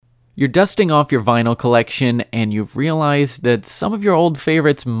You're dusting off your vinyl collection and you've realized that some of your old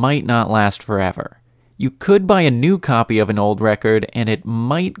favorites might not last forever. You could buy a new copy of an old record and it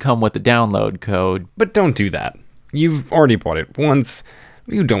might come with a download code. But don't do that. You've already bought it once.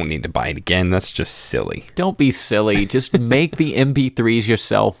 You don't need to buy it again. That's just silly. Don't be silly. Just make the MP3s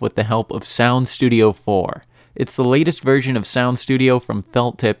yourself with the help of Sound Studio 4. It's the latest version of Sound Studio from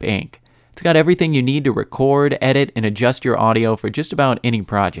Felt Tip Inc. It's got everything you need to record, edit, and adjust your audio for just about any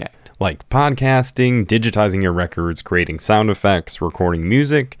project. Like podcasting, digitizing your records, creating sound effects, recording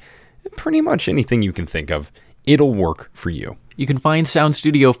music, pretty much anything you can think of, it'll work for you. You can find Sound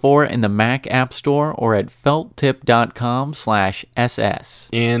Studio 4 in the Mac App Store or at felttip.com/ss.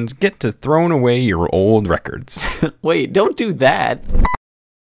 And get to throwing away your old records. Wait, don't do that.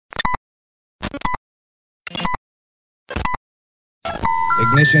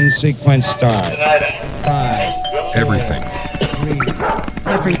 Ignition sequence start. 5. Everything. 3.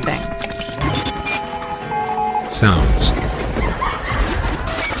 Everything. Sounds.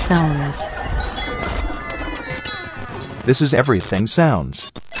 Sounds. This is Everything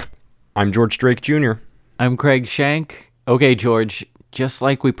Sounds. I'm George Drake Jr. I'm Craig Shank. Okay, George, just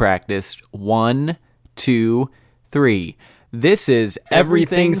like we practiced. 1, 2, 3. This is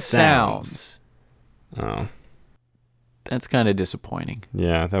Everything Sounds. Oh. That's kind of disappointing.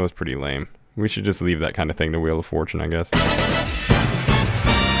 Yeah, that was pretty lame. We should just leave that kind of thing to Wheel of Fortune, I guess.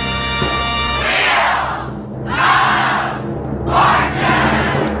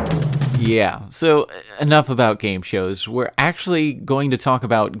 Yeah, so enough about game shows. We're actually going to talk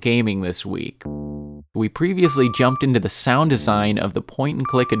about gaming this week. We previously jumped into the sound design of the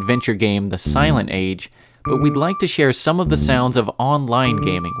point-and-click adventure game The Silent Age, but we'd like to share some of the sounds of online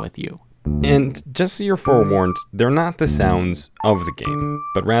gaming with you. And just so you're forewarned, they're not the sounds of the game,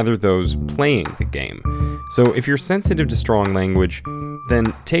 but rather those playing the game. So if you're sensitive to strong language,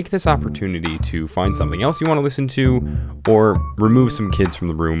 then take this opportunity to find something else you want to listen to, or remove some kids from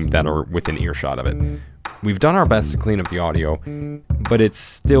the room that are within earshot of it. We've done our best to clean up the audio, but it's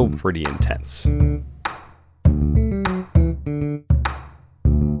still pretty intense.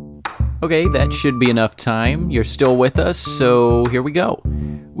 Okay, that should be enough time. You're still with us, so here we go.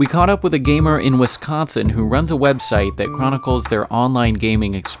 We caught up with a gamer in Wisconsin who runs a website that chronicles their online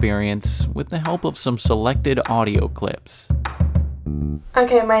gaming experience with the help of some selected audio clips.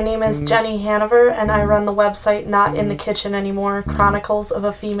 Okay, my name is Jenny Hanover, and I run the website Not in the Kitchen Anymore, Chronicles of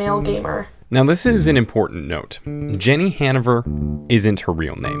a Female Gamer. Now this is an important note. Jenny Hanover isn't her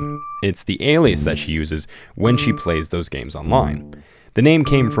real name. It's the alias that she uses when she plays those games online. The name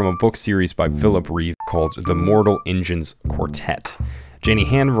came from a book series by Philip Reeve called The Mortal Engines Quartet. Jenny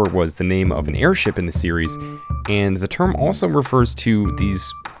Hanover was the name of an airship in the series, and the term also refers to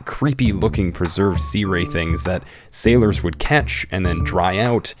these creepy-looking preserved sea ray things that sailors would catch and then dry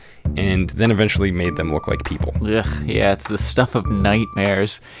out, and then eventually made them look like people. Ugh, yeah, it's the stuff of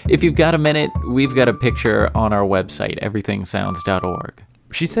nightmares. If you've got a minute, we've got a picture on our website, everythingsounds.org.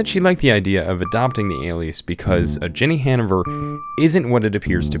 She said she liked the idea of adopting the alias because Jenny Hanover isn't what it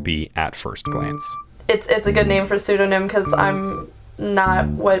appears to be at first glance. It's a good name for pseudonym because I'm not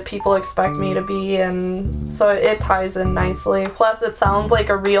what people expect me to be, and so it ties in nicely. Plus, it sounds like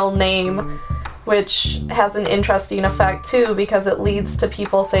a real name, which has an interesting effect too, because it leads to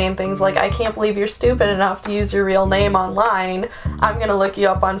people saying things like, I can't believe you're stupid enough to use your real name online. I'm gonna look you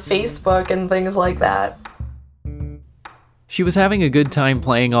up on Facebook and things like that. She was having a good time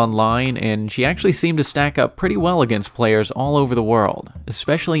playing online, and she actually seemed to stack up pretty well against players all over the world,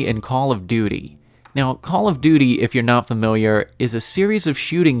 especially in Call of Duty. Now, Call of Duty, if you're not familiar, is a series of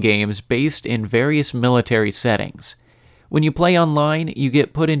shooting games based in various military settings. When you play online, you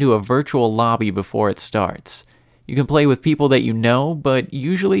get put into a virtual lobby before it starts. You can play with people that you know, but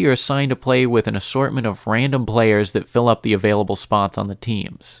usually you're assigned to play with an assortment of random players that fill up the available spots on the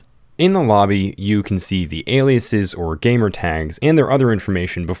teams. In the lobby, you can see the aliases or gamer tags and their other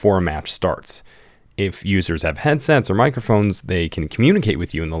information before a match starts. If users have headsets or microphones, they can communicate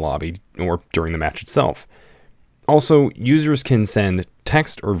with you in the lobby or during the match itself. Also, users can send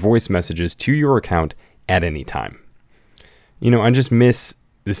text or voice messages to your account at any time. You know, I just miss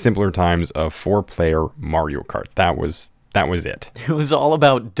the simpler times of 4-player Mario Kart. That was it. It was all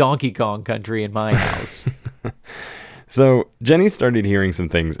about Donkey Kong Country in my house. So, Jenny started hearing some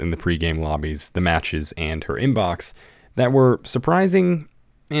things in the pregame lobbies, the matches, and her inbox that were surprising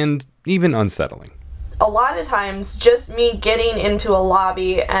and even unsettling. A lot of times, just me getting into a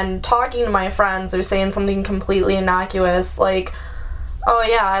lobby and talking to my friends or saying something completely innocuous, like, oh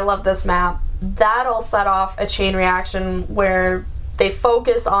yeah, I love this map, that'll set off a chain reaction where they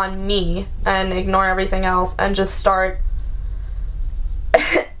focus on me and ignore everything else and just start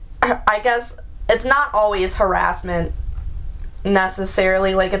I guess it's not always harassment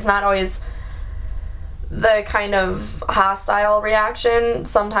necessarily. Like, it's not always the kind of hostile reaction.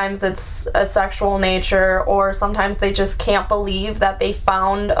 Sometimes it's a sexual nature, or sometimes they just can't believe that they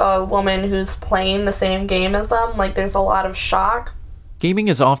found a woman who's playing the same game as them. Like, there's a lot of shock. Gaming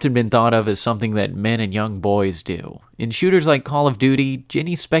has often been thought of as something that men and young boys do. In shooters like Call of Duty,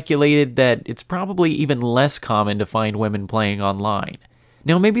 Ginny speculated that it's probably even less common to find women playing online.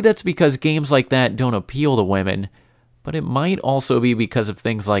 Now, maybe that's because games like that don't appeal to women, but it might also be because of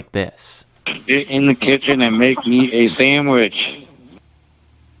things like this. Get in the kitchen and make me a sandwich.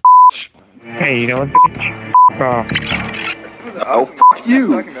 Hey, you know what? Oh, fuck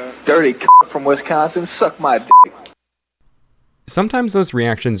you. Dirty from Wisconsin, suck my dick. Sometimes those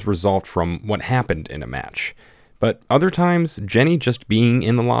reactions result from what happened in a match, but other times, Jenny just being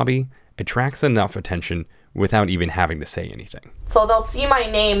in the lobby attracts enough attention without even having to say anything. So they'll see my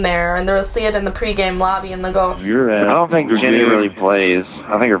name there, and they'll see it in the pregame lobby, and they'll go, I don't think Jenny really plays.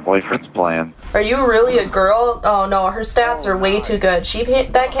 I think her boyfriend's playing. "Are you really a girl? Oh no, her stats are way too good.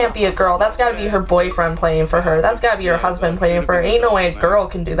 That can't be a girl. That's gotta be her boyfriend playing for her. That's gotta be her husband playing for her. Ain't no way a girl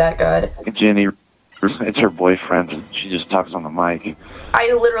can do that good." Jenny, it's her boyfriend. She just talks on the mic.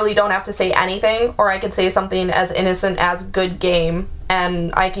 I literally don't have to say anything, or I could say something as innocent as "good game,"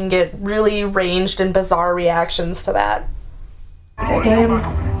 and I can get really ranged and bizarre reactions to that. Good game.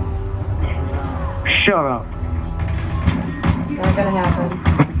 Shut up. Not gonna happen.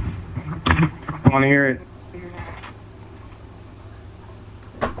 I want to hear it.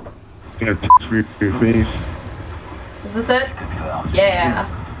 Gonna your face. Is this it? Yeah.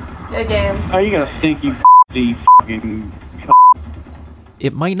 Good game. How you gonna think you fucking...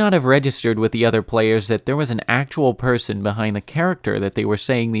 It might not have registered with the other players that there was an actual person behind the character that they were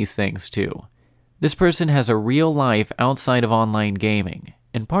saying these things to. This person has a real life outside of online gaming,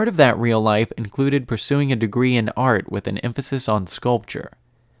 and part of that real life included pursuing a degree in art with an emphasis on sculpture.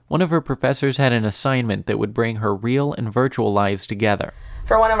 One of her professors had an assignment that would bring her real and virtual lives together.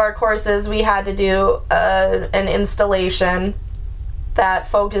 For one of our courses, we had to do an installation that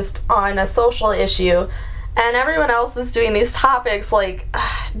focused on a social issue, and everyone else is doing these topics like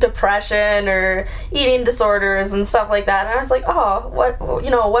depression or eating disorders and stuff like that. And I was like, oh,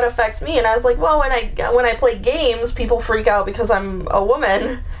 what affects me? And I was like, well, when I play games, people freak out because I'm a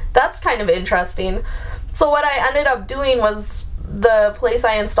woman. That's kind of interesting. So what I ended up doing was, the place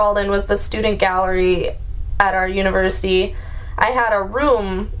I installed in was the student gallery at our university. I had a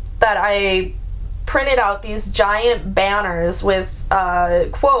room that I printed out these giant banners with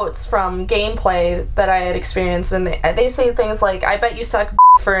quotes from gameplay that I had experienced, and they say things like, "I bet you suck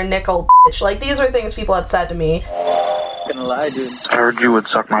for a nickel, bitch." Like, these were things people had said to me. Gonna lie, dude. I heard you would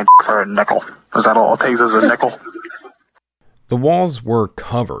suck my for a nickel. Is that all it takes is a nickel? The walls were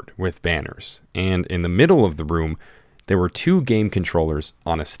covered with banners, and in the middle of the room, there were 2 game controllers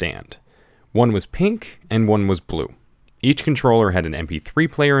on a stand. One was pink and one was blue. Each controller had an MP3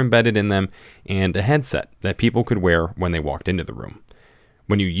 player embedded in them and a headset that people could wear when they walked into the room.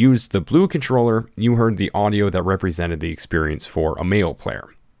 When you used the blue controller, you heard the audio that represented the experience for a male player.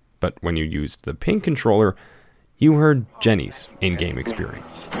 But when you used the pink controller, you heard Jenny's in-game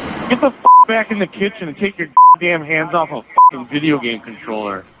experience. Get the back in the kitchen and take your damn hands off a fucking video game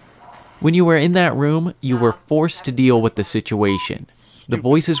controller. When you were in that room, you were forced to deal with the situation. The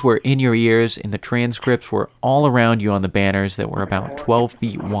voices were in your ears, and the transcripts were all around you on the banners that were about 12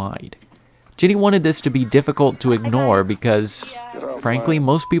 feet wide. Jenny wanted this to be difficult to ignore because, frankly,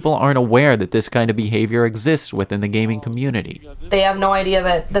 most people aren't aware that this kind of behavior exists within the gaming community. They have no idea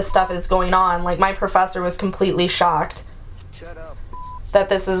that this stuff is going on. Like, my professor was completely shocked that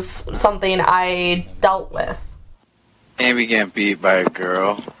this is something I dealt with. And we get beat by a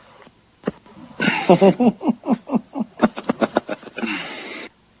girl.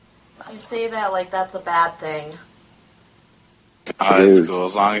 You say that like that's a bad thing. Oh, that's cool.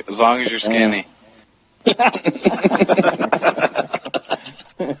 As long as you're skinny.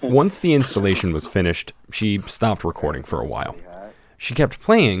 Once the installation was finished, she stopped recording for a while. She kept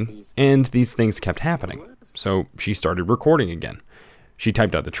playing, and these things kept happening, so she started recording again. She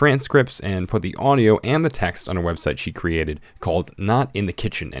typed out the transcripts and put the audio and the text on a website she created called Not in the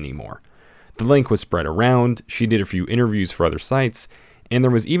Kitchen Anymore. The link was spread around, she did a few interviews for other sites, and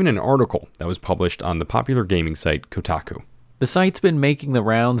there was even an article that was published on the popular gaming site Kotaku. The site's been making the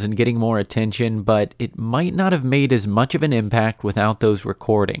rounds and getting more attention, but it might not have made as much of an impact without those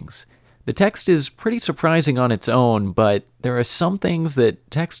recordings. The text is pretty surprising on its own, but there are some things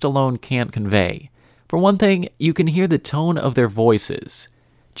that text alone can't convey. For one thing, you can hear the tone of their voices.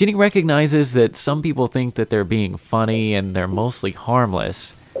 Jenny recognizes that some people think that they're being funny and they're mostly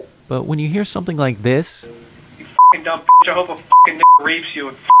harmless, But when you hear something like this, "You fucking dumb bitch, I hope a fucking nigga rapes you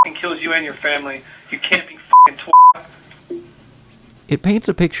and fucking kills you and your family. You can't be fucking twat." it paints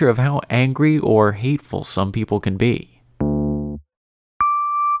a picture of how angry or hateful some people can be.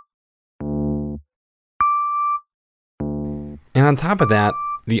 And on top of that,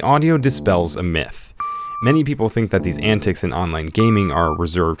 the audio dispels a myth. Many people think that these antics in online gaming are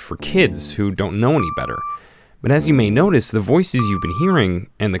reserved for kids who don't know any better. But as you may notice, the voices you've been hearing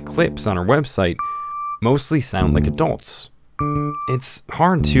and the clips on our website mostly sound like adults. It's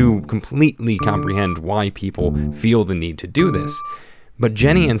hard to completely comprehend why people feel the need to do this, but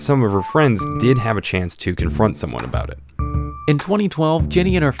Jenny and some of her friends did have a chance to confront someone about it. In 2012,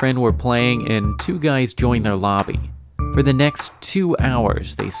 Jenny and her friend were playing and two guys joined their lobby. For the next 2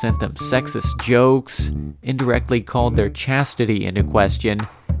 hours, they sent them sexist jokes, indirectly called their chastity into question,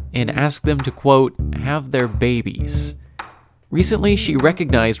 and asked them to, quote, have their babies. Recently, she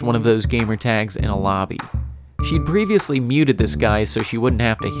recognized one of those gamer tags in a lobby. She'd previously muted this guy so she wouldn't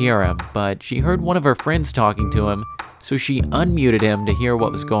have to hear him, but she heard one of her friends talking to him, so she unmuted him to hear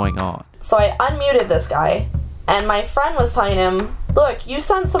what was going on. So I unmuted this guy, and my friend was telling him, look, you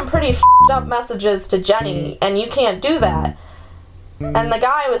sent some pretty f***ed up messages to Jenny, and you can't do that. And the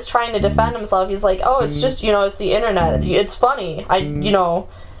guy was trying to defend himself. He's like, oh, it's just, it's the internet. It's funny.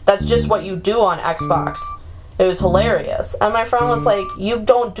 That's just what you do on Xbox. It was hilarious. And my friend was like, you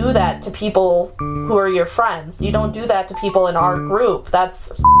don't do that to people who are your friends. You don't do that to people in our group. That's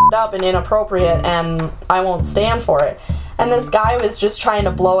f***ed up and inappropriate, and I won't stand for it. And this guy was just trying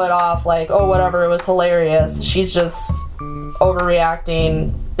to blow it off like, oh, whatever, it was hilarious. She's just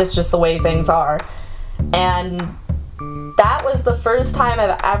overreacting. It's just the way things are. And that was the first time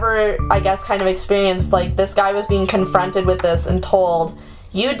I've ever, I guess, kind of experienced, like, this guy was being confronted with this and told,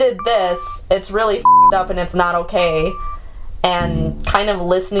 you did this, it's really f***ed up and it's not okay, and kind of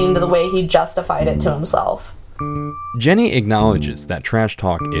listening to the way he justified it to himself. Jenny acknowledges that trash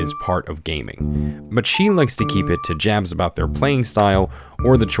talk is part of gaming, but she likes to keep it to jabs about their playing style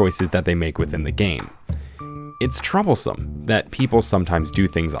or the choices that they make within the game. It's troublesome that people sometimes do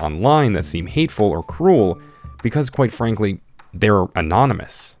things online that seem hateful or cruel because, quite frankly, they're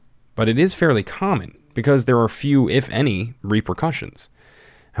anonymous. But it is fairly common because there are few, if any, repercussions.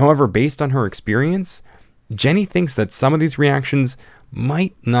 However, based on her experience, Jenny thinks that some of these reactions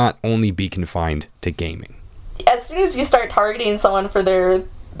might not only be confined to gaming. As soon as you start targeting someone for their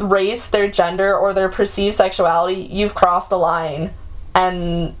race, their gender, or their perceived sexuality, you've crossed a line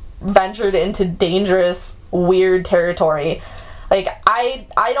and ventured into dangerous, weird territory. Like, I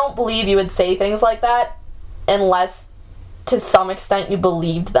don't believe you would say things like that unless to some extent you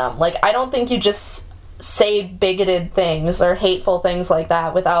believed them. Like, I don't think you just say bigoted things or hateful things like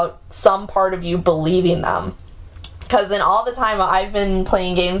that without some part of you believing them. Because in all the time I've been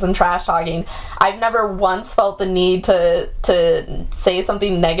playing games and trash talking, I've never once felt the need to say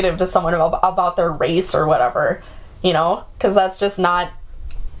something negative to someone about their race or whatever, because that's just not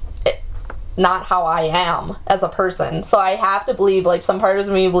how I am as a person. So I have to believe, like, some part of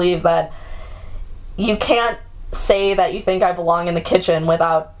me believe that you can't say that you think I belong in the kitchen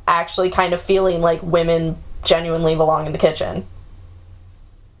without actually kind of feeling like women genuinely belong in the kitchen.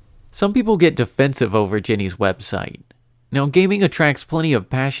 Some people get defensive over Jenny's website. Now, gaming attracts plenty of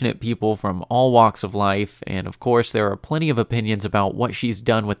passionate people from all walks of life, and of course there are plenty of opinions about what she's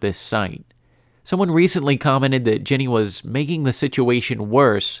done with this site. Someone recently commented that Jenny was making the situation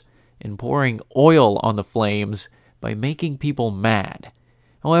worse and pouring oil on the flames by making people mad.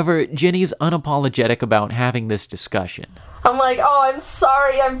 However, Jenny's unapologetic about having this discussion. I'm like, oh, I'm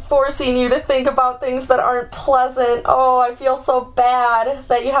sorry, I'm forcing you to think about things that aren't pleasant. Oh, I feel so bad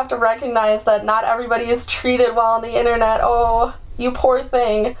that you have to recognize that not everybody is treated well on the internet. Oh, you poor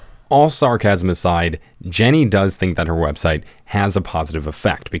thing. All sarcasm aside, Jenny does think that her website has a positive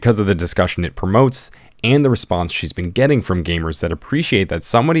effect because of the discussion it promotes and the response she's been getting from gamers that appreciate that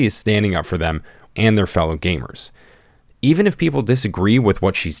somebody is standing up for them and their fellow gamers. Even if people disagree with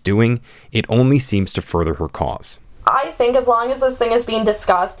what she's doing, it only seems to further her cause. I think as long as this thing is being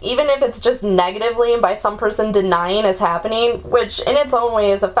discussed, even if it's just negatively and by some person denying it's happening, which in its own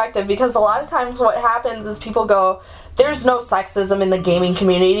way is effective, because a lot of times what happens is people go, there's no sexism in the gaming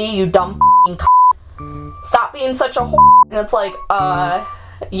community, you dumb f***ing c***. Stop being such a whore. And it's like,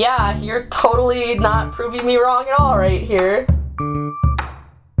 yeah, you're totally not proving me wrong at all right here.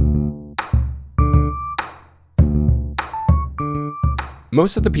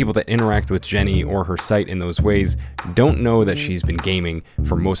 Most of the people that interact with Jenny or her site in those ways don't know that she's been gaming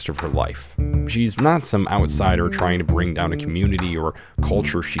for most of her life. She's not some outsider trying to bring down a community or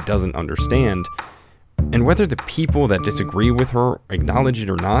culture she doesn't understand. And whether the people that disagree with her acknowledge it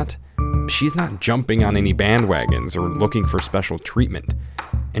or not, she's not jumping on any bandwagons or looking for special treatment.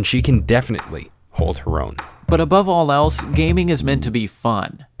 And she can definitely hold her own. But above all else, gaming is meant to be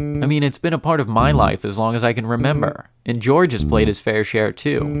fun. I mean, it's been a part of my life as long as I can remember. And George has played his fair share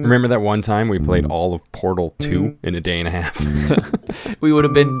too. Remember that one time we played all of Portal 2 in a day and a half? We would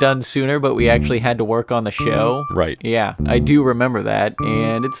have been done sooner, but we actually had to work on the show. Right. Yeah, I do remember that.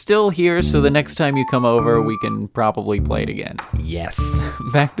 And it's still here, so the next time you come over, we can probably play it again. Yes.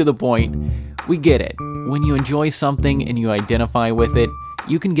 Back to the point, we get it. When you enjoy something and you identify with it,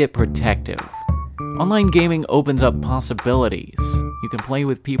 you can get protective. Online gaming opens up possibilities. You can play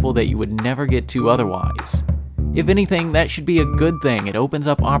with people that you would never get to otherwise. If anything, that should be a good thing. It opens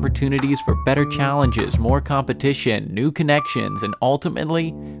up opportunities for better challenges, more competition, new connections, and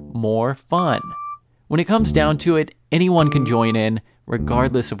ultimately, more fun. When it comes down to it, anyone can join in,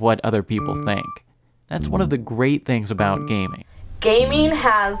 regardless of what other people think. That's one of the great things about gaming. Gaming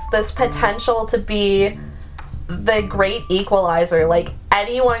has this potential to be the great equalizer. Like,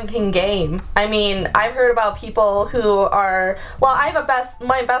 anyone can game. I mean, I've heard about people who are, well,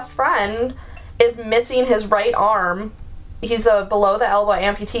 my best friend is missing his right arm. He's a below the elbow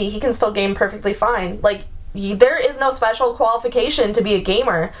amputee. He can still game perfectly fine. Like, there is no special qualification to be a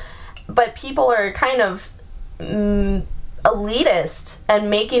gamer, but people are kind of elitist and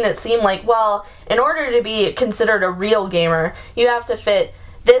making it seem like, well, in order to be considered a real gamer, you have to fit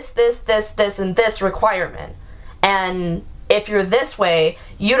this, and this requirement. And if you're this way,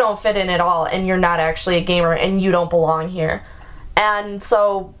 you don't fit in at all, and you're not actually a gamer, and you don't belong here. And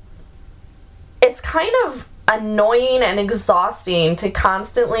so it's kind of annoying and exhausting to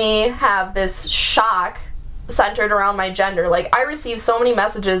constantly have this shock centered around my gender. Like, I receive so many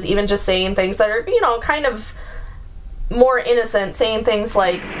messages, even just saying things that are, kind of more innocent, saying things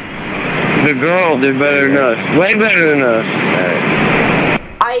like, The girl did better than us. Way better than us.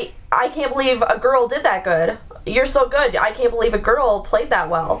 I can't believe a girl did that good. You're so good. I can't believe a girl played that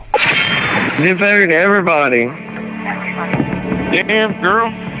well. Did better than everybody. Damn,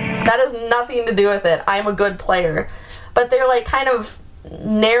 girl. That has nothing to do with it. I'm a good player. But they're like kind of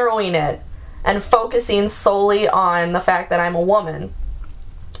narrowing it and focusing solely on the fact that I'm a woman.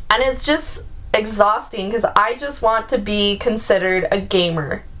 And it's just exhausting because I just want to be considered a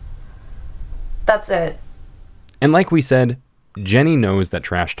gamer. That's it. And like we said, Jenny knows that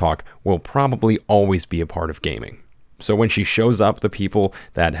trash talk will probably always be a part of gaming. So when she shows up to people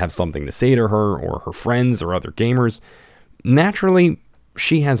that have something to say to her or her friends or other gamers, naturally,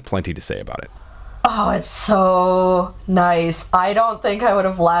 she has plenty to say about it. Oh, it's so nice. I don't think I would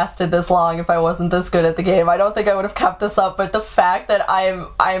have lasted this long if I wasn't this good at the game. I don't think I would have kept this up, but the fact that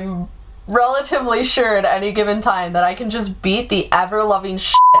I'm relatively sure at any given time that I can just beat the ever-loving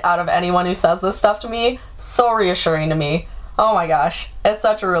shit out of anyone who says this stuff to me, so reassuring to me. Oh my gosh, it's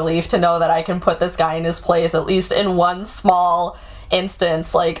such a relief to know that I can put this guy in his place, at least in one small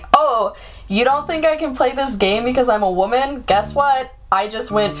instance. Like, oh, you don't think I can play this game because I'm a woman? Guess what? I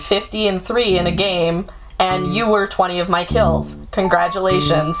just went 50-3 in a game, and you were 20 of my kills.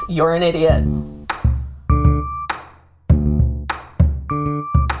 Congratulations, you're an idiot.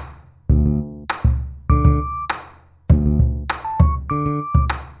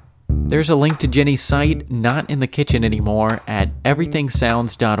 There's a link to Jenny's site, Not in the Kitchen Anymore, at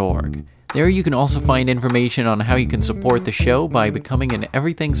everythingsounds.org. There you can also find information on how you can support the show by becoming an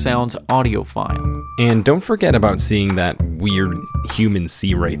Everything Sounds audiophile. And don't forget about seeing that weird human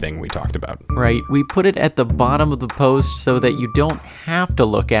C-ray thing we talked about. Right, we put it at the bottom of the post so that you don't have to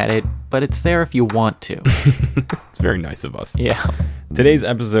look at it, but it's there if you want to. It's very nice of us. Yeah. Today's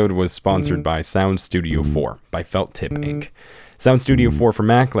episode was sponsored by Sound Studio 4 by Felt Tip Inc. Sound Studio 4 for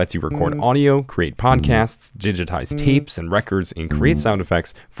Mac lets you record audio, create podcasts, digitize tapes and records, and create sound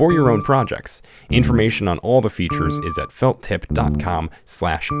effects for your own projects. Information on all the features is at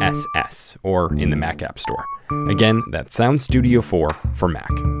felttip.com/ss or in the Mac App Store. Again, that's Sound Studio 4 for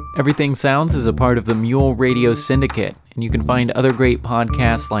Mac. Everything Sounds is a part of the Mule Radio Syndicate, and you can find other great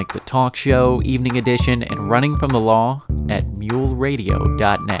podcasts like The Talk Show, Evening Edition, and Running from the Law at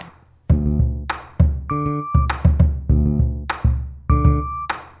muleradio.net.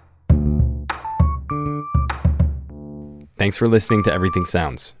 Thanks for listening to Everything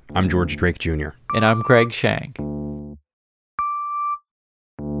Sounds. I'm George Drake Jr. And I'm Craig Shank.